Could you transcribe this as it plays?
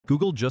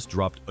Google just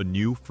dropped a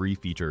new free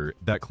feature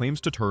that claims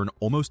to turn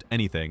almost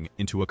anything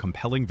into a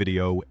compelling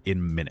video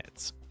in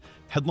minutes.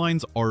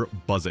 Headlines are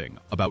buzzing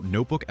about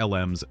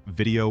NotebookLM's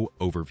video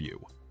overview.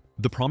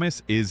 The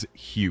promise is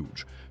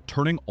huge,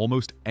 turning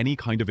almost any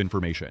kind of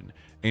information,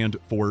 and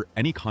for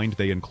any kind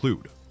they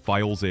include,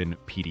 files in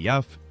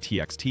PDF,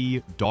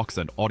 TXT, docs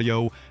and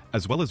audio,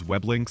 as well as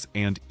web links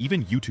and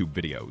even YouTube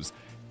videos,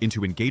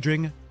 into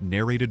engaging,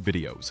 narrated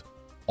videos,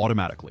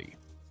 automatically.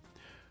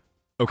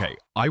 Okay,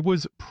 I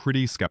was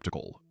pretty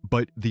skeptical,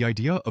 but the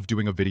idea of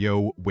doing a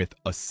video with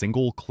a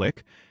single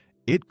click,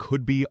 it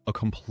could be a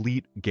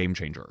complete game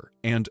changer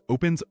and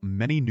opens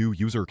many new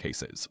user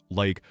cases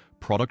like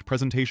product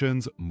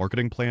presentations,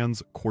 marketing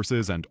plans,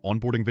 courses and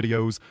onboarding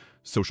videos,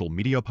 social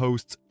media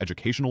posts,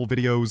 educational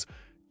videos,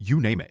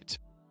 you name it.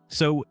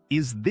 So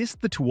is this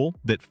the tool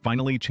that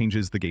finally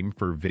changes the game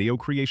for video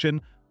creation,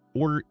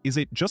 or is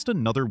it just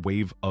another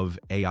wave of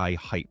AI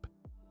hype?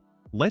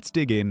 Let's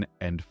dig in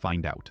and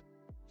find out.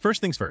 First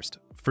things first,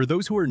 for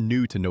those who are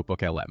new to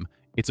NotebookLM,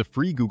 it's a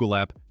free Google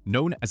app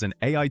known as an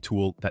AI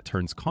tool that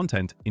turns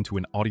content into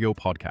an audio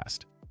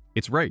podcast.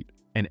 It's right,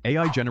 an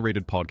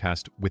AI-generated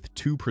podcast with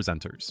 2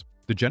 presenters.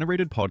 The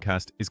generated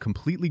podcast is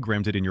completely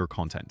grounded in your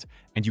content,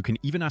 and you can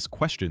even ask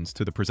questions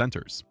to the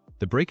presenters.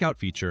 The breakout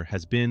feature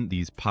has been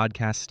these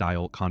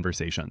podcast-style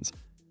conversations.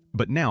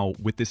 But now,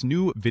 with this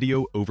new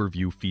video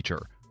overview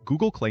feature,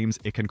 Google claims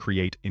it can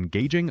create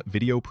engaging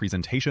video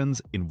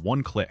presentations in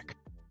one click.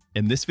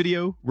 In this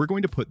video, we're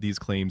going to put these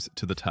claims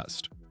to the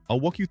test.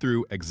 I'll walk you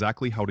through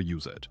exactly how to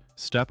use it,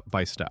 step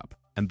by step,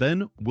 and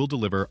then we'll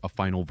deliver a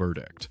final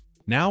verdict.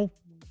 Now,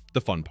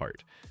 the fun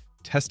part,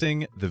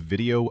 testing the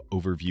video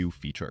overview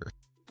feature.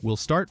 We'll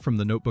start from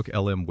the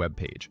NotebookLM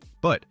webpage,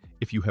 but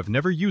if you have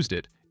never used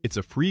it, it's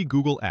a free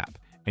Google app,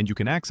 and you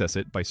can access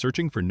it by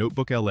searching for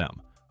NotebookLM,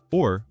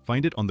 or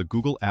find it on the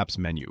Google Apps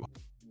menu.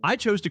 I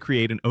chose to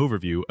create an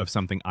overview of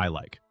something I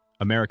like,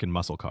 American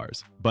muscle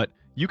cars, but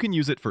you can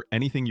use it for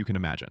anything you can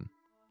imagine.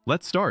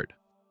 Let's start.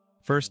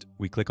 First,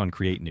 we click on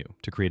Create New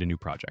to create a new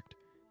project.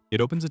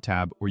 It opens a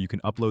tab where you can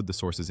upload the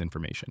source's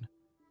information.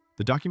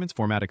 The documents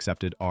format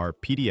accepted are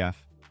PDF,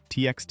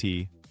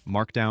 TXT,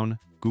 Markdown,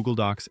 Google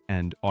Docs,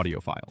 and audio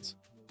files.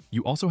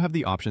 You also have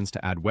the options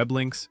to add web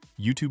links,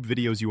 YouTube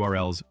videos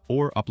URLs,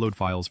 or upload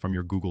files from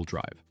your Google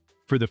Drive.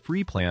 For the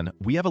free plan,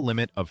 we have a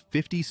limit of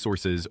 50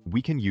 sources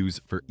we can use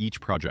for each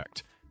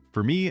project.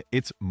 For me,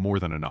 it's more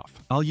than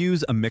enough. I'll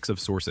use a mix of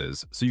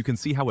sources so you can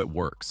see how it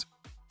works.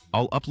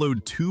 I'll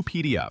upload 2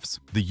 PDFs,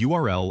 the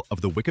URL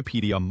of the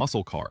Wikipedia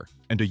muscle car,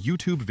 and a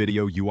YouTube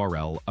video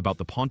URL about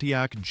the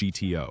Pontiac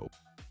GTO.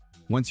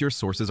 Once your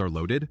sources are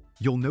loaded,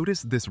 you'll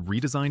notice this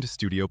redesigned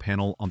studio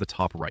panel on the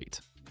top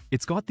right.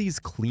 It's got these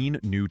clean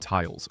new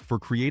tiles for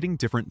creating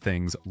different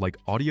things like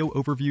audio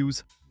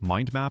overviews,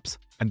 mind maps,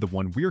 and the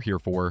one we're here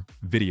for,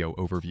 video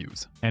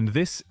overviews. And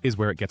this is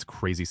where it gets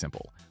crazy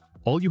simple.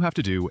 All you have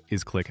to do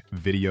is click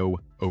Video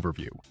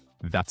Overview.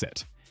 That's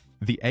it.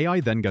 The AI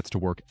then gets to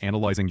work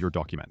analyzing your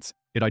documents.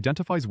 It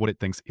identifies what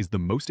it thinks is the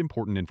most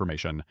important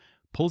information,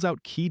 pulls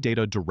out key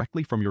data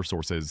directly from your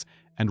sources,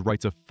 and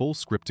writes a full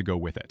script to go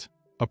with it.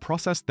 A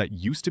process that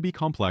used to be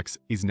complex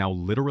is now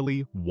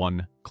literally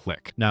one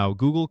click. Now,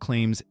 Google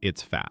claims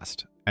it's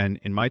fast, and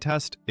in my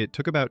test, it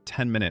took about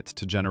 10 minutes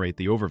to generate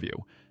the overview.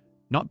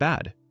 Not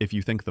bad if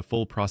you think the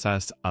full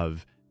process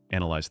of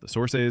analyze the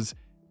sources,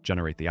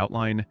 generate the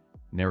outline,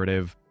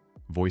 narrative,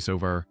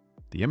 voiceover,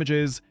 the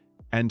images,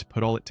 and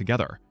put all it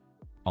together.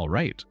 All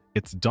right,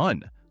 it's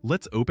done.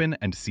 Let's open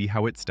and see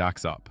how it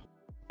stacks up.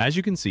 As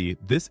you can see,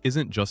 this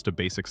isn't just a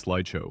basic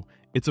slideshow.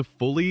 It's a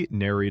fully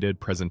narrated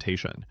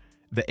presentation.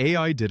 The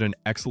AI did an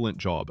excellent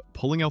job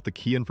pulling out the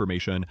key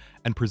information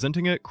and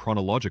presenting it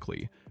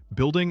chronologically,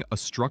 building a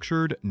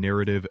structured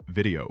narrative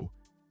video.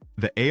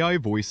 The AI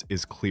voice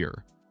is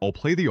clear. I'll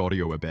play the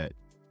audio a bit.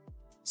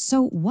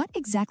 So what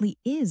exactly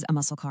is a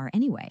muscle car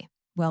anyway?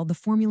 Well, the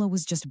formula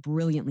was just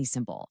brilliantly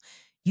simple.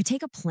 You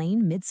take a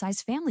plain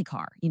mid-sized family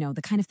car,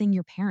 the kind of thing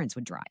your parents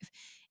would drive,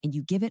 and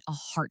you give it a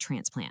heart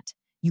transplant.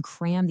 You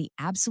cram the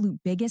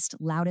absolute biggest,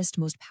 loudest,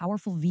 most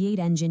powerful V8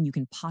 engine you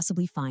can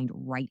possibly find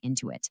right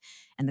into it.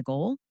 And the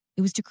goal?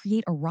 It was to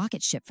create a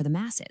rocket ship for the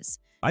masses.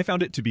 I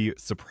found it to be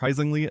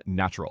surprisingly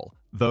natural,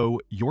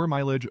 though your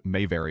mileage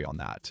may vary on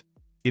that.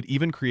 It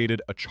even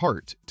created a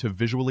chart to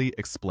visually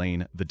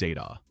explain the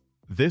data.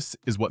 This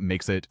is what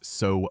makes it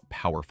so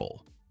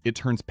powerful. It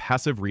turns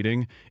passive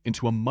reading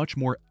into a much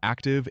more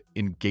active,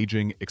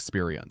 engaging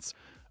experience,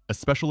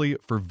 especially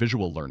for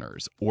visual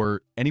learners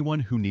or anyone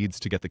who needs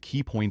to get the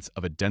key points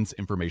of a dense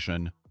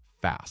information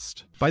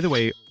fast. By the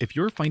way, if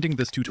you're finding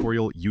this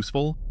tutorial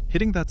useful,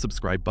 hitting that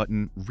subscribe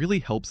button really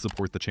helps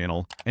support the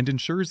channel and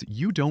ensures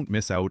you don't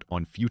miss out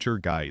on future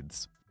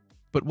guides.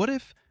 But what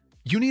if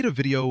you need a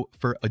video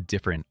for a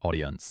different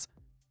audience?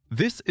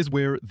 This is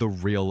where the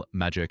real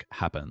magic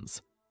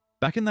happens.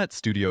 Back in that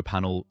studio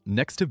panel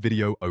next to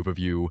Video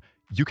Overview,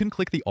 you can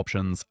click the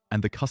options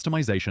and the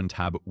Customization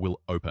tab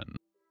will open.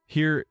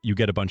 Here, you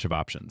get a bunch of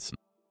options.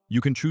 You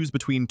can choose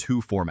between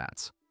 2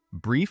 formats,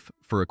 Brief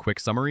for a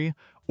quick summary,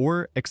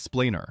 or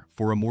Explainer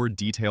for a more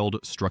detailed,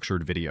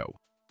 structured video.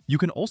 You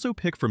can also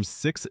pick from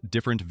 6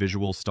 different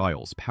visual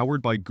styles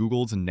powered by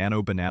Google's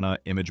Nano Banana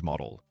image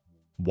model: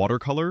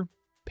 watercolor,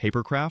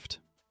 papercraft,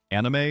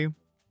 anime,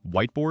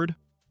 whiteboard,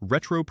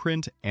 retro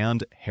print,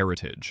 and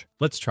heritage.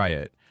 Let's try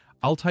it.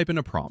 I'll type in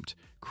a prompt: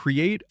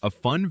 create a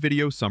fun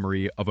video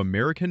summary of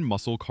American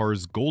muscle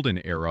cars'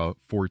 golden era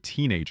for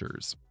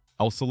teenagers.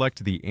 I'll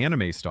select the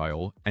anime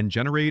style and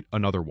generate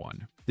another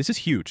one. This is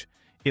huge.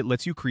 It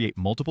lets you create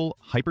multiple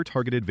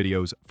hyper-targeted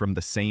videos from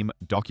the same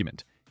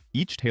document,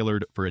 each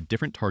tailored for a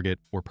different target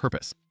or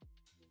purpose.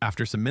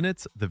 After some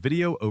minutes, the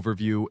video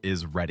overview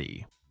is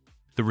ready.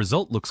 The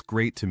result looks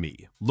great to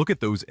me. Look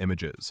at those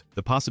images.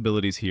 The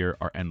possibilities here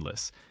are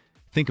endless.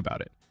 Think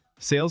about it.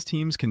 Sales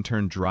teams can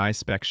turn dry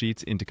spec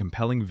sheets into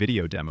compelling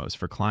video demos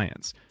for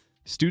clients.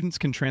 Students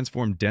can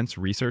transform dense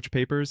research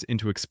papers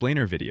into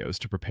explainer videos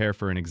to prepare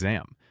for an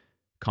exam.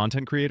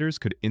 Content creators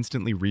could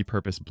instantly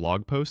repurpose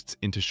blog posts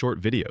into short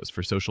videos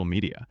for social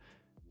media.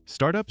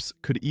 Startups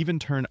could even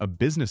turn a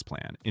business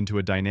plan into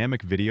a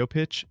dynamic video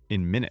pitch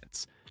in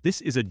minutes.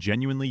 This is a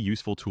genuinely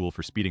useful tool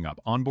for speeding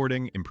up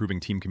onboarding, improving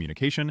team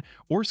communication,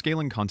 or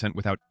scaling content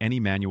without any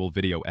manual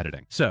video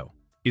editing. So,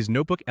 is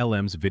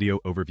NotebookLM's video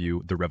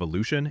overview the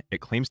revolution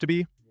it claims to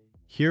be?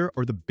 Here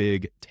are the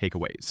big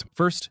takeaways.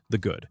 First, the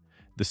good.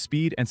 The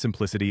speed and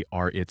simplicity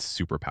are its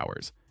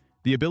superpowers.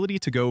 The ability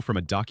to go from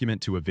a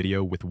document to a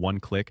video with one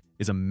click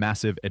is a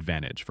massive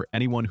advantage for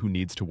anyone who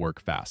needs to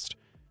work fast.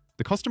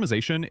 The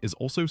customization is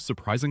also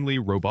surprisingly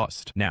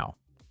robust. Now,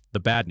 the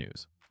bad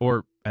news,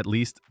 or at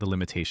least the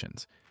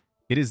limitations.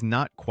 It is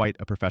not quite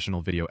a professional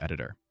video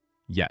editor,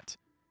 yet.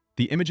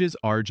 The images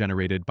are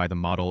generated by the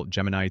model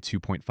Gemini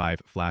 2.5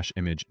 Flash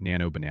Image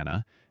Nano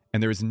Banana,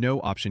 and there is no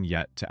option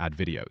yet to add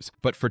videos.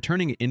 But for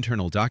turning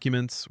internal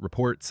documents,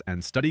 reports,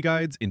 and study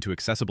guides into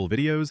accessible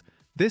videos,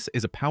 this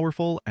is a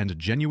powerful and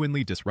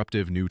genuinely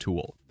disruptive new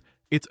tool.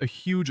 It's a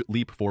huge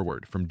leap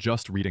forward from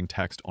just reading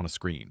text on a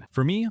screen.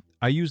 For me,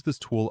 I use this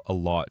tool a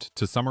lot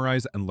to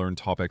summarize and learn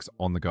topics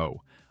on the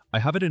go. I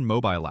have it in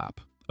mobile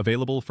app,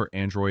 available for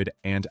Android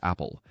and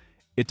Apple.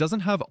 It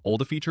doesn't have all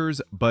the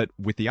features, but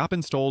with the app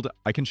installed,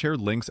 I can share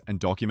links and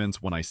documents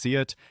when I see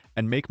it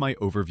and make my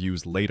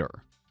overviews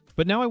later.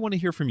 But now I want to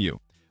hear from you.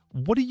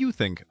 What do you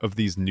think of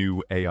these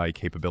new AI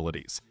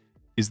capabilities?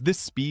 Is this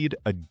speed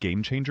a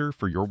game changer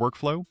for your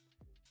workflow?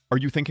 Are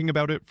you thinking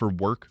about it for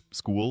work,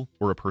 school,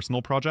 or a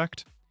personal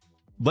project?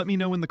 Let me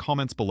know in the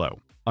comments below.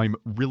 I'm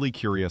really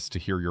curious to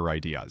hear your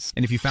ideas.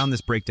 And if you found this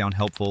breakdown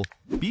helpful,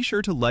 be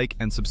sure to like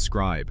and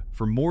subscribe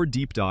for more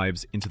deep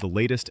dives into the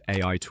latest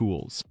AI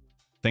tools.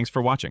 Thanks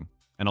for watching,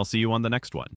 and I'll see you on the next one.